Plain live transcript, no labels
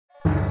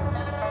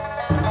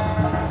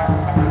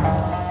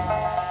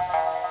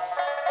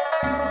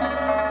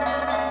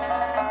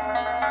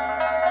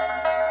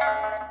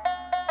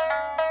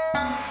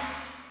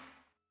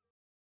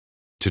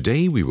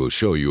Today we will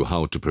show you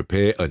how to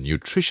prepare a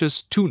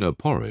nutritious tuna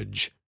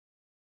porridge.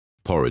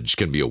 Porridge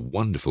can be a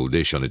wonderful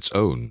dish on its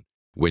own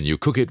when you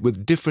cook it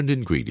with different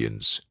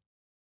ingredients.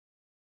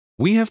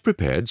 We have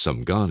prepared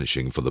some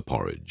garnishing for the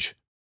porridge.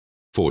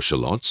 4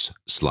 shallots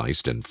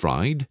sliced and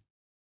fried,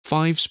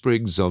 5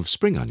 sprigs of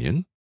spring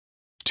onion,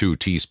 2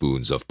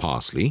 teaspoons of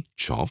parsley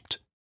chopped,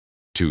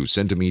 2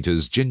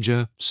 centimeters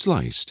ginger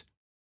sliced.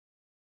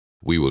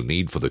 We will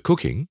need for the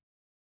cooking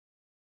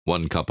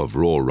 1 cup of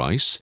raw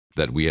rice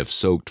that we have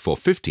soaked for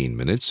 15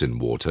 minutes in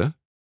water,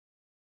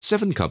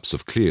 7 cups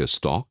of clear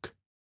stock,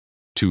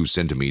 2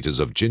 centimeters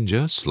of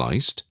ginger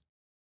sliced,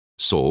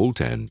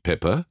 salt and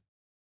pepper,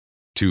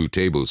 2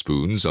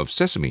 tablespoons of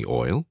sesame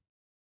oil,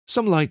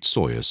 some light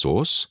soya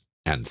sauce,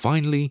 and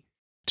finally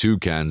 2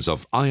 cans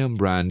of Ayam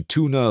Brand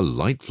tuna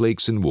light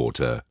flakes in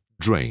water,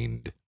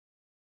 drained.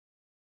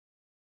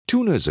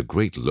 Tuna is a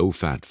great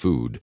low-fat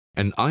food,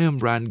 and Ayam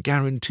Brand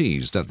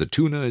guarantees that the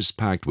tuna is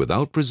packed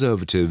without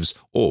preservatives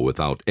or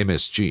without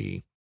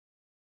MSG.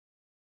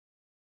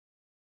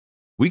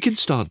 We can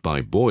start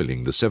by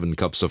boiling the 7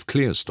 cups of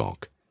clear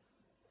stock.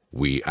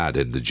 We add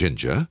in the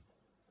ginger.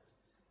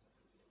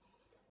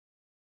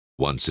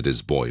 Once it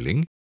is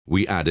boiling,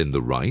 we add in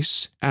the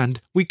rice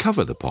and we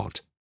cover the pot.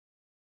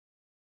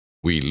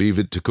 We leave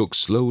it to cook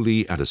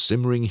slowly at a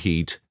simmering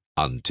heat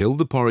until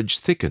the porridge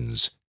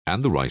thickens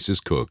and the rice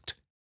is cooked.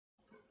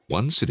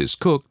 Once it is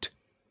cooked,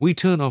 we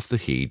turn off the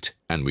heat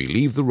and we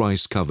leave the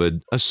rice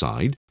covered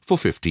aside for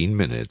 15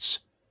 minutes.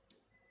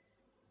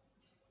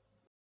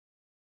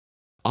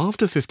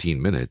 After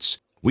 15 minutes,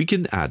 we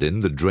can add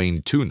in the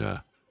drained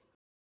tuna.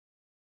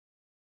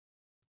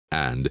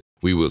 And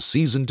we will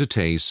season to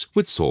taste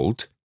with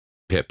salt,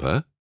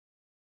 pepper,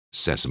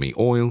 sesame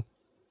oil,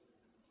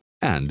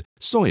 and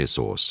soya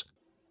sauce.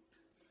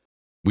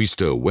 We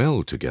stir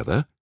well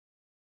together,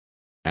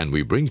 and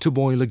we bring to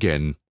boil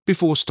again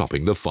before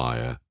stopping the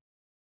fire.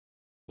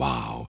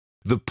 Wow,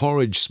 the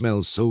porridge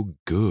smells so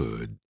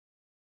good.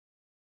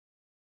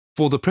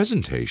 For the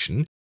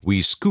presentation,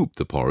 we scoop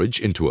the porridge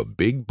into a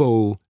big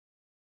bowl,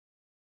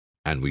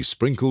 and we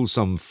sprinkle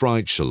some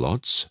fried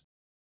shallots,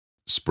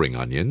 spring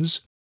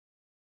onions,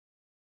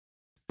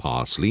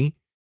 parsley,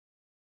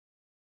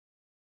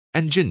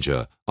 and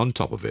ginger on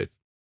top of it.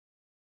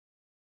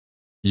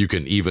 You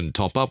can even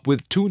top up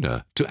with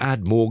tuna to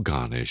add more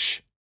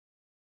garnish.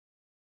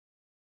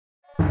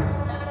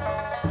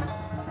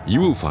 You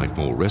will find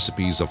more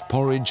recipes of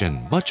porridge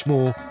and much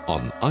more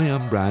on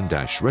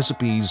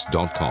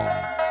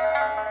ayambrand-recipes.com.